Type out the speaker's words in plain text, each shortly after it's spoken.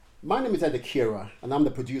My name is Accura, and I'm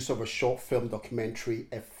the producer of a short film documentary,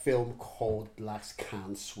 a film called Blacks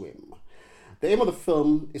Can't Swim. The aim of the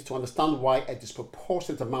film is to understand why a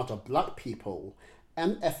disproportionate amount of black people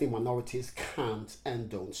and ethnic minorities can't and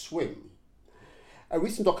don't swim. A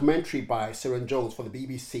recent documentary by Sarah Jones for the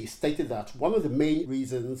BBC stated that one of the major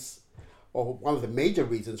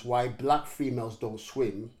reasons why black females don't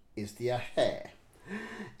swim is their hair.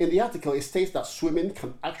 In the article, it states that swimming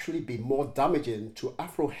can actually be more damaging to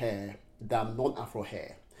Afro hair than non-Afro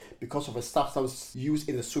hair because of a substance used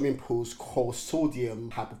in the swimming pools called sodium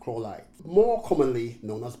hypochlorite, more commonly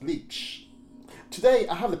known as bleach. Today,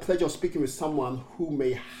 I have the pleasure of speaking with someone who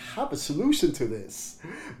may have a solution to this.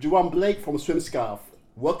 Joanne Blake from Swimscarf.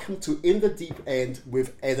 Welcome to In the Deep End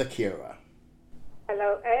with Ed Accura.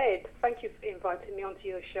 Hello, Ed. Thank you for inviting me onto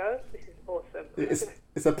your show. This is awesome.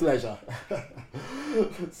 It's a pleasure.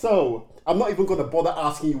 So, I'm not even going to bother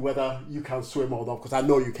asking you whether you can swim or not, because I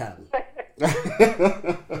know you can.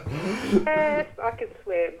 Yes, I can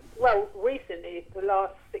swim. Well, recently, the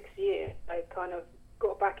last 6 years, I kind of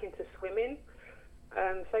got back into swimming.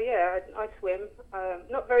 I swim.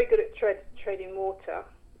 Not very good at treading water,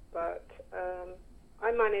 but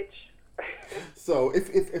I manage. So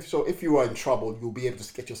if you are in trouble, you'll be able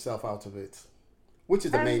to get yourself out of it, which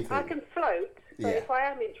is the main thing. I can float. So Yeah. if I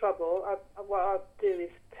am in trouble, what I'll do is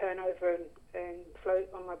turn over and float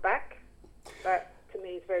on my back. That to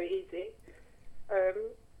me is very easy.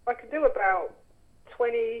 I can do about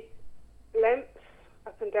 20 lengths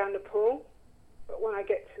up and down the pool, but when I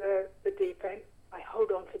get to the deep end, I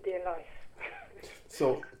hold on for dear life.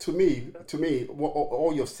 So to me,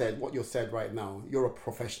 what you've said right now, you're a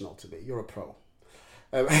professional today. You're a pro.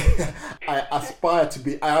 I aspire to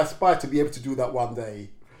be able to do that one day.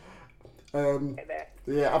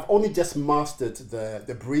 Yeah, I've only just mastered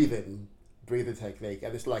the breathing technique,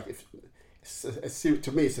 and it's like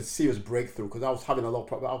to me it's a serious breakthrough because I was having a lot of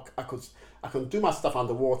problems. I can do my stuff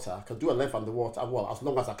underwater. I can do a length underwater. Well, as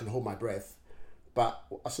long as I can hold my breath. But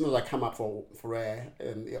as soon as I come up for air,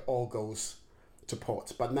 it all goes to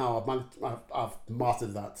pot. But now I've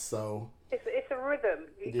mastered that. So it's a rhythm.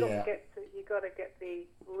 You got to get the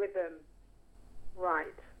rhythm right.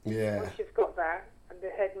 Yeah. Once you've got that and the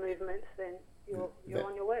head movements, then you're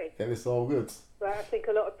on your way. Then it's all good. But I think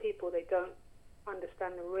a lot of people, they don't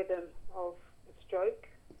understand the rhythm of the stroke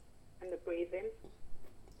and the breathing.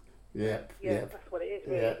 Yeah, That's what it is,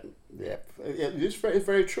 really. Yeah. It's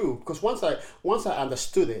very true. Because once I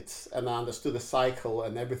understood it and I understood the cycle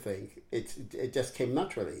and everything, it just came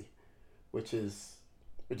naturally, which is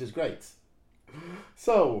great.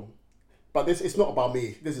 So, but this is not about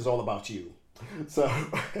me. This is all about you. So,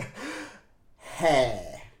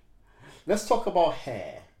 hair. Let's talk about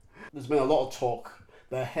hair. There's been a lot of talk.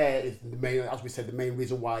 The hair is the main, as we said, the main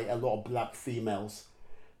reason why a lot of black females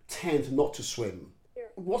tend not to swim.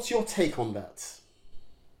 What's your take on that?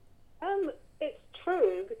 It's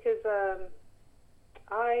true because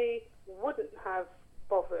I wouldn't have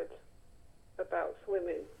bothered about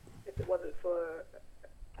swimming if it wasn't for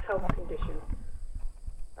a health condition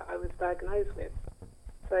that I was diagnosed with.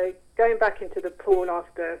 So going back into the pool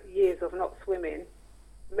after years of not swimming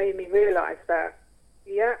made me realise that,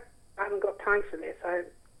 I haven't got time for this.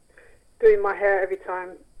 Doing my hair every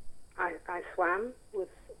time I swam was,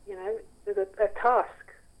 there's a task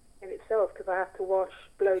in itself because I have to wash,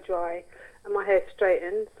 blow dry, and my hair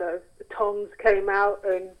straightened. So the tongs came out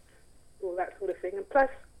and all that sort of thing. And plus,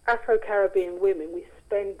 Afro-Caribbean women, we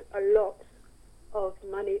spend a lot of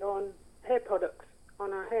money on hair products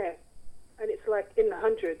on our hair, and it's like in the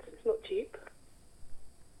hundreds. It's not cheap.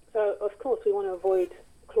 So of course we want to avoid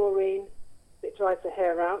chlorine. It dries the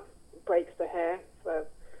hair out, breaks the hair. So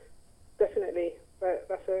definitely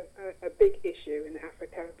that's a big issue in the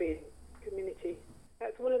Afro-Caribbean community.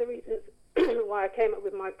 That's one of the reasons why I came up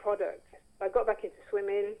with my product. I got back into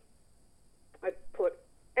swimming. I put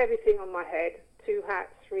everything on my head, 2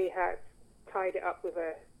 hats, 3 hats, tied it up with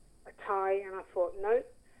a tie, and I thought, no,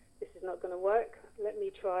 this is not going to work. Let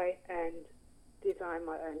me try and design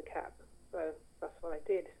my own cap. So that's what I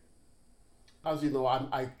did. As you know,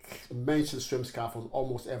 I mention Swimscarf on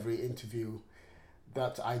almost every interview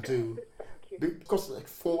that I do. Thank you. Because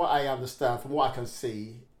from what I understand, from what I can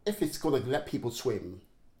see, if it's going to let people swim,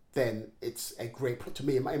 then it's a great, to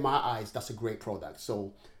me, in my eyes, that's a great product.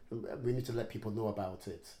 So we need to let people know about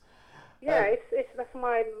it. Yeah, that's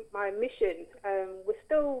my mission. We're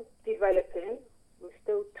still developing, we're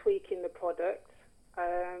still tweaking the product.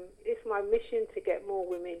 It's my mission to get more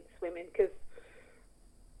women swimming because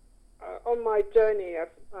on my journey,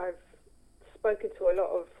 I've spoken to a lot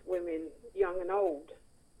of women, young and old,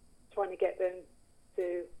 trying to get them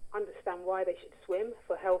to understand why they should swim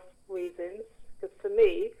for health reasons. Because for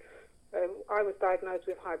me, I was diagnosed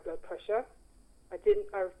with high blood pressure. I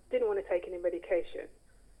didn't want to take any medication,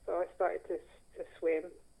 so I started to swim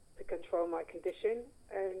to control my condition.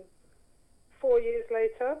 And 4 years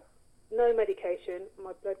later, no medication,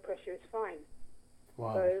 my blood pressure is fine.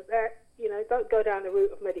 Wow. So that, don't go down the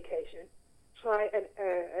route of medication. Try an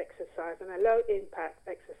exercise, and a low impact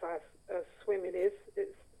exercise as swimming is.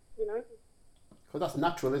 It's Because that's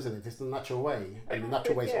natural, isn't it? It's the natural way, and the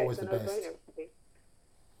natural way is always the best.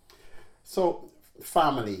 So,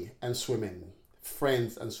 family and swimming,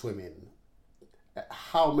 friends and swimming.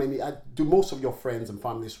 How many do most of your friends and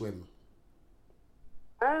family swim?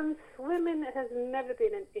 Swimming has never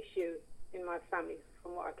been an issue in my family,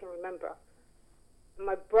 from what I can remember.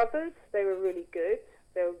 My brothers, they were really good.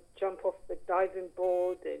 They'll jump off the diving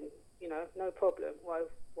board and, no problem. While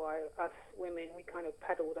us women, we kind of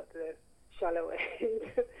paddled at the shallow end.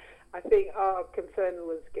 I think our concern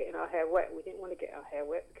was getting our hair wet. We didn't want to get our hair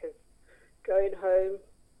wet because going home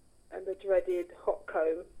and the dreaded hot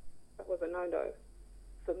comb, that was a no-no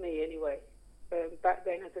for me anyway. Back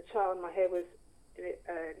then as a child, my hair was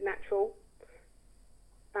natural,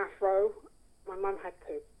 afro. My mum had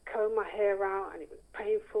to comb my hair out and it was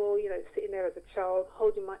painful, sitting there as a child,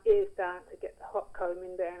 holding my ears down to get the hot comb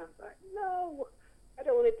in there. And I was like, no, I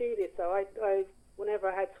don't want to do this. So I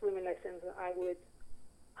whenever I had swimming lessons, I would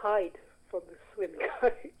hide from the swim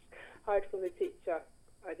coach, hide from the teacher.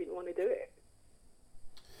 I didn't want to do it.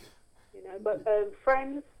 But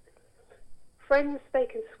friends, they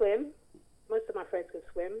can swim. Most of my friends can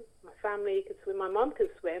swim. My family can swim. My mum can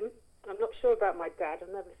swim. I'm not sure about my dad. I've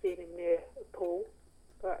never seen him near a pool.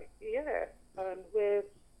 But yeah, we're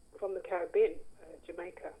from the Caribbean,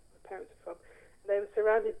 Jamaica. My parents are from. They were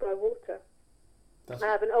surrounded by water. I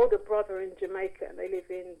have an older brother in Jamaica, and they live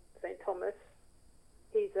in St. Thomas.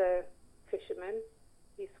 He's a fisherman.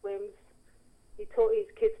 He swims. He taught his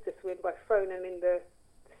kids to swim by throwing them in the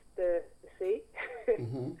sea.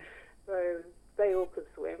 Mm-hmm. So they all could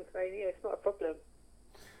swim. So yeah, it's not a problem.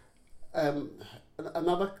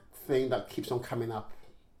 Another thing that keeps on coming up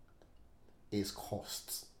is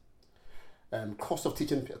costs. Cost of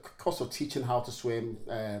teaching how to swim,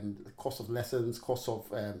 cost of lessons, cost of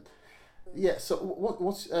So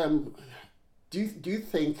what's do you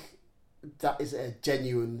think that is a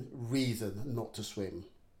genuine reason not to swim?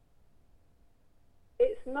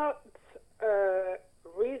 It's not a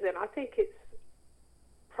reason. I think it's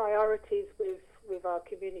priorities with our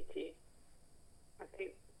community. I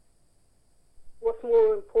think what's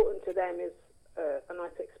more important to them is a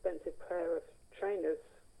nice expensive pair of trainers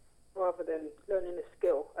rather than learning a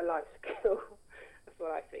skill, a life skill. That's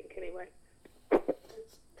what I think anyway.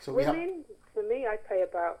 So Swimming, for me, I pay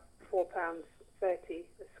about £4.30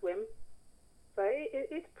 a swim. So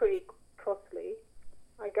it's pretty costly.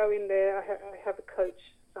 I go in there, I have a coach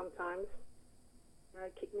sometimes.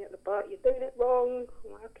 Kick me at the butt, you're doing it wrong.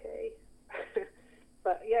 I'm like, okay.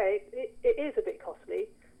 But yeah, it is a bit costly.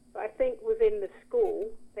 But I think within the school,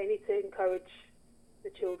 they need to encourage the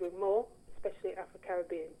children more, especially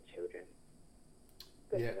Afro-Caribbean children.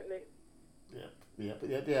 Definitely.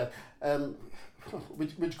 Yeah.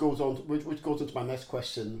 Which goes into my next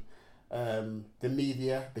question. The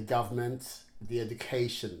media, the government, the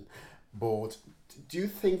education board. Do you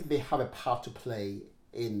think they have a part to play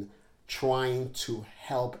in trying to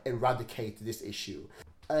help eradicate this issue?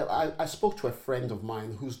 I spoke to a friend of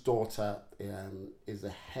mine whose daughter is a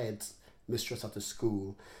head mistress at the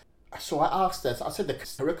school. So I asked her, I said the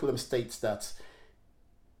curriculum states that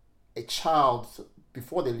a child,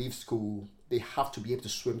 before they leave school, they have to be able to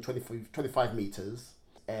swim 25 meters,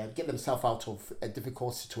 get themselves out of a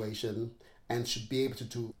difficult situation, and should be able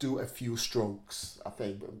to do a few strokes. I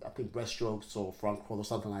think breaststrokes or front crawl or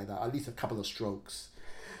something like that, at least a couple of strokes.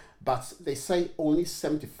 But they say only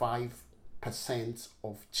 75%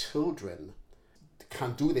 of children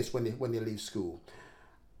can do this when they leave school.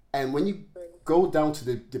 And when you go down to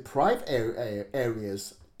the deprived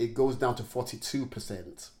areas, it goes down to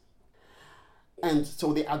 42%. And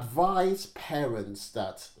so they advise parents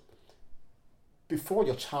that before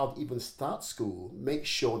your child even starts school, make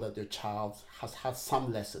sure that your child has had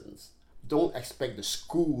some lessons. Don't expect the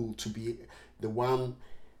school to be the one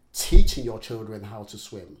teaching your children how to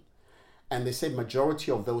swim. And they say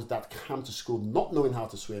majority of those that come to school not knowing how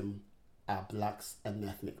to swim are blacks and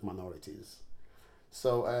ethnic minorities.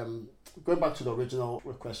 So going back to the original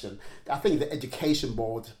question, I think the education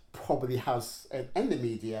board probably has, and the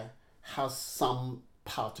media has some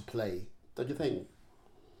part to play. Don't you think?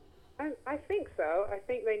 I think so. I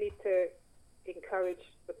think they need to encourage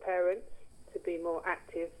the parents to be more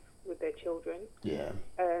active with their children. Yeah.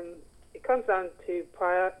 It comes down to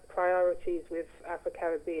priorities with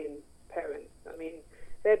Afro-Caribbean parents. I mean,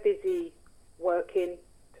 they're busy working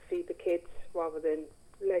to feed the kids rather than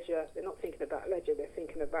leisure. They're not thinking about leisure, they're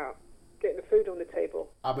thinking about getting the food on the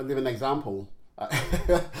table. I'm a living example.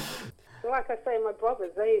 So like I say, my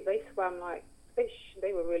brothers, they swam like fish.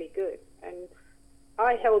 They were really good. And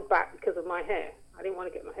I held back because of my hair. I didn't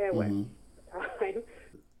want to get my hair wet at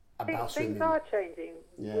the time. Things are changing.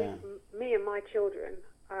 Yeah. With me and my children,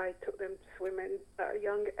 I took them swimming at a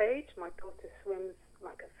young age. My daughter swims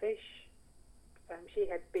like a fish. She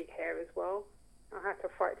had big hair as well. I had to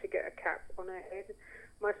fight to get a cap on her head.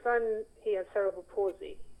 My son, he has cerebral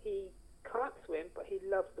palsy. He can't swim, but he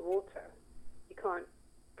loves the water. You can't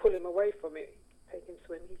pull him away from it, take him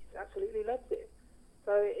swim. He absolutely loves it.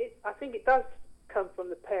 So I think it does come from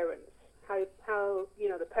the parents. How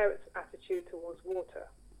the parents' attitude towards water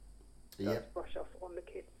does brush off on the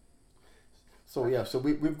kids. So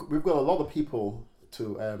we've got a lot of people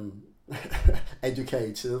to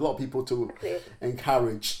educate. There's a lot of people to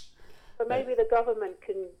encourage. So maybe the government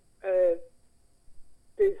can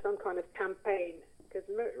do some kind of campaign. Because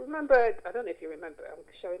remember, I don't know if you remember, I'm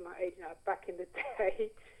showing my age now, back in the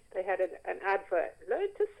day, they had an advert, learn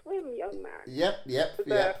to swim, young man. Yep. Yeah,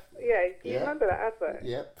 do you remember that advert?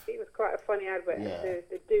 Yep. It was quite a funny advert. Yeah.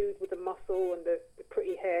 The dude with the muscle and the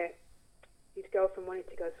pretty hair, his girlfriend wanted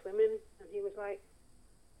to go swimming, and he was like,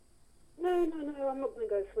 no, I'm not going to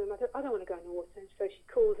go swim. I don't want to go in the water. And so she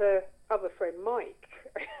called her other friend, Mike,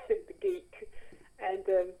 the geek, and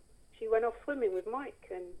she went off swimming with Mike,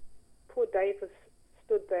 and poor Dave was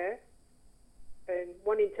stood there and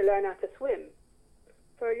wanting to learn how to swim.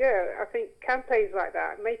 So yeah, I think campaigns like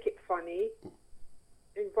that, make it funny,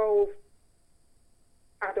 involve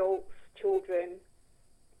adults, children.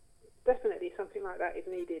 Definitely something like that is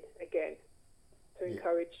needed again to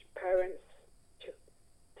encourage parents,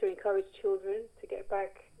 to encourage children to get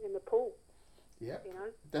back in the pool. Yeah,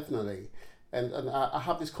 definitely. And I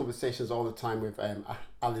have these conversations all the time with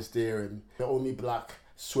Alice Deering, the only black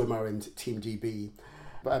swimmer in Team GB.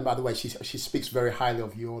 And by the way, she speaks very highly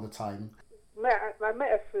of you all the time. I met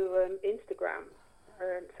her through Instagram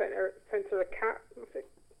and sent her a cat. I said,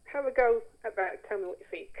 have a go about it, tell me what you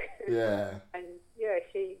think. Yeah. And yeah,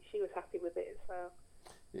 she was happy with it, so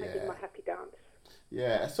I did my happy dance.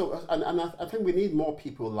 Yeah, so and I think we need more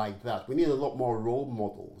people like that. We need a lot more role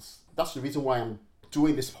models. That's the reason why I'm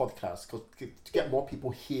doing this podcast, because to get more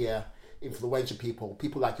people here, influential people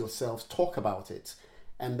like yourselves, talk about it,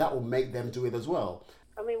 and that will make them do it as well.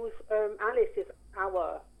 I mean, Alice is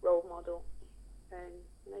our role model, and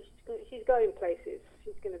she's going places.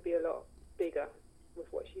 She's going to be a lot bigger with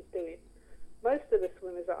what she's doing. Most of the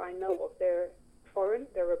swimmers that I know of, they're foreign,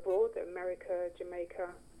 they're abroad, they're America, Jamaica,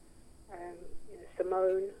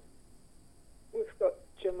 Simone. We've got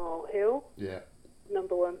Jamal Hill,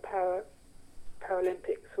 #1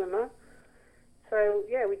 Paralympic swimmer. So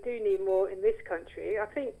yeah, we do need more in this country. I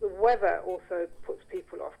think the weather also puts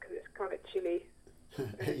people off because it's kind of chilly.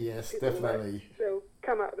 Yes, definitely. They'll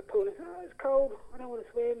come out of the pool and say, oh, it's cold, I don't want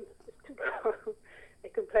to swim, it's too cold. They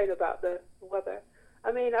complain about the weather.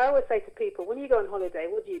 I mean, I always say to people, when you go on holiday,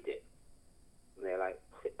 what do? And they're like,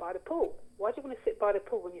 sit by the pool. Why do you want to sit by the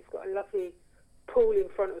pool when you've got a lovely pool in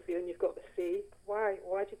front of you and you've got the sea? Why do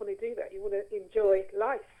you want to do that? You want to enjoy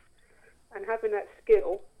life. And having that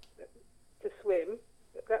skill to swim,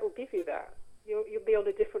 that will give you that. You'll be on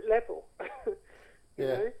a different level. you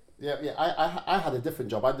know? Yeah. I had a different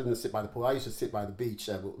job. I didn't sit by the pool. I used to sit by the beach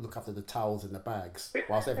and look after the towels and the bags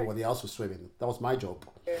whilst everybody else was swimming. That was my job.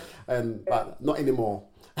 But not anymore.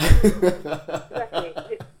 Exactly.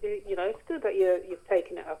 It's good that you've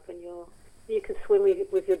taken it up and you can swim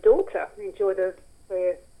with your daughter and enjoy the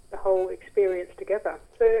whole experience together.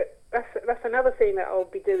 So that's another thing that I'll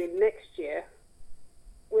be doing next year.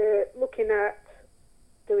 We're looking at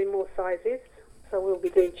doing more sizes. So we'll be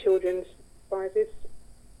doing children's sizes,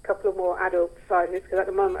 a couple of more adult sizes, because at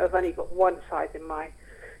the moment I've only got one size in my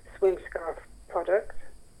Swimscarf product.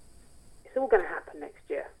 It's all going to happen next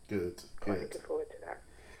year. Good. Looking forward to that.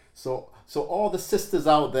 So all the sisters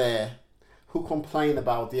out there who complain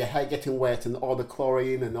about their hair getting wet and all the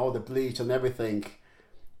chlorine and all the bleach and everything,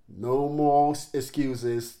 no more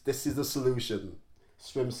excuses. This is the solution.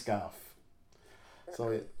 Swimscarf.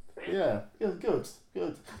 So good.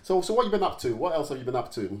 So what have you been up to? What else have you been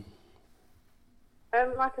up to?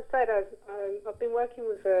 Like I said, I've been working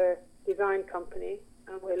with a design company,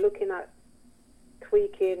 and we're looking at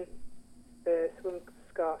tweaking the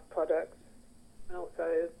Swimscarf products and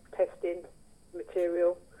also testing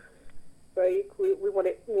material. So we want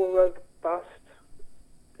it more robust.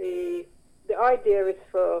 The the idea is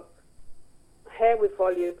for hair with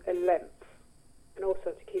volume and length, and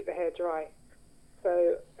also to keep the hair dry.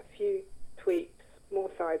 So a few tweaks, more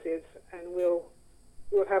sizes, and we'll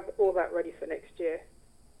have all that ready for next year.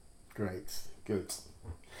 Great, good.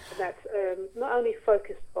 And that's not only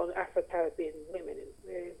focused on Afro-Caribbean women,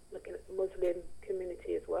 we're looking at the Muslim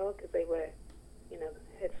community as well, because they wear,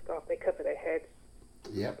 headscarf, they cover their heads.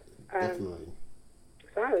 Yep, definitely.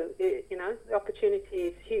 So, the opportunity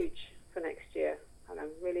is huge for next year, and I'm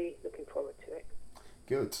really looking forward to it.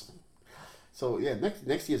 Good. So yeah,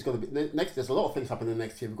 next year is going to be There's a lot of things happening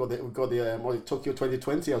next year. We've got the Tokyo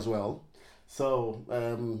 2020 as well. So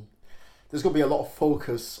there's going to be a lot of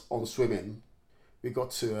focus on swimming. We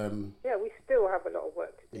got to we still have a lot of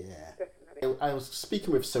work to do. Yeah, definitely. I was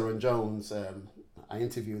speaking with Sarah Jones. I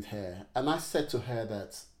interviewed her, and I said to her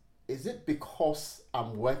that, is it because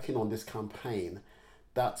I'm working on this campaign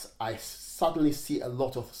that I suddenly see a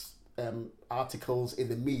lot of articles in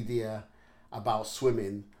the media about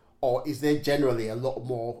swimming, or is there generally a lot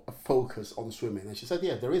more focus on swimming? And she said,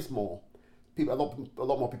 yeah, there is more. A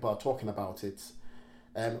lot more people are talking about it.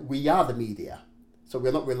 We are the media, so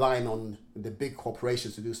we're not relying on the big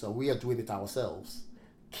corporations to do so. We are doing it ourselves.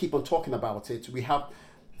 Keep on talking about it. We have,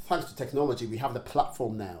 thanks to technology, we have the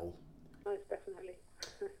platform now. Most definitely.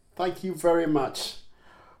 Thank you very much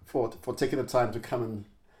for taking the time to come and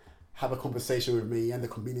have a conversation with me and the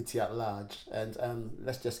community at large. And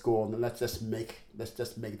let's just go on and let's just make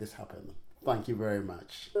this happen. Thank you very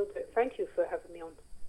much. Thank you for having me on.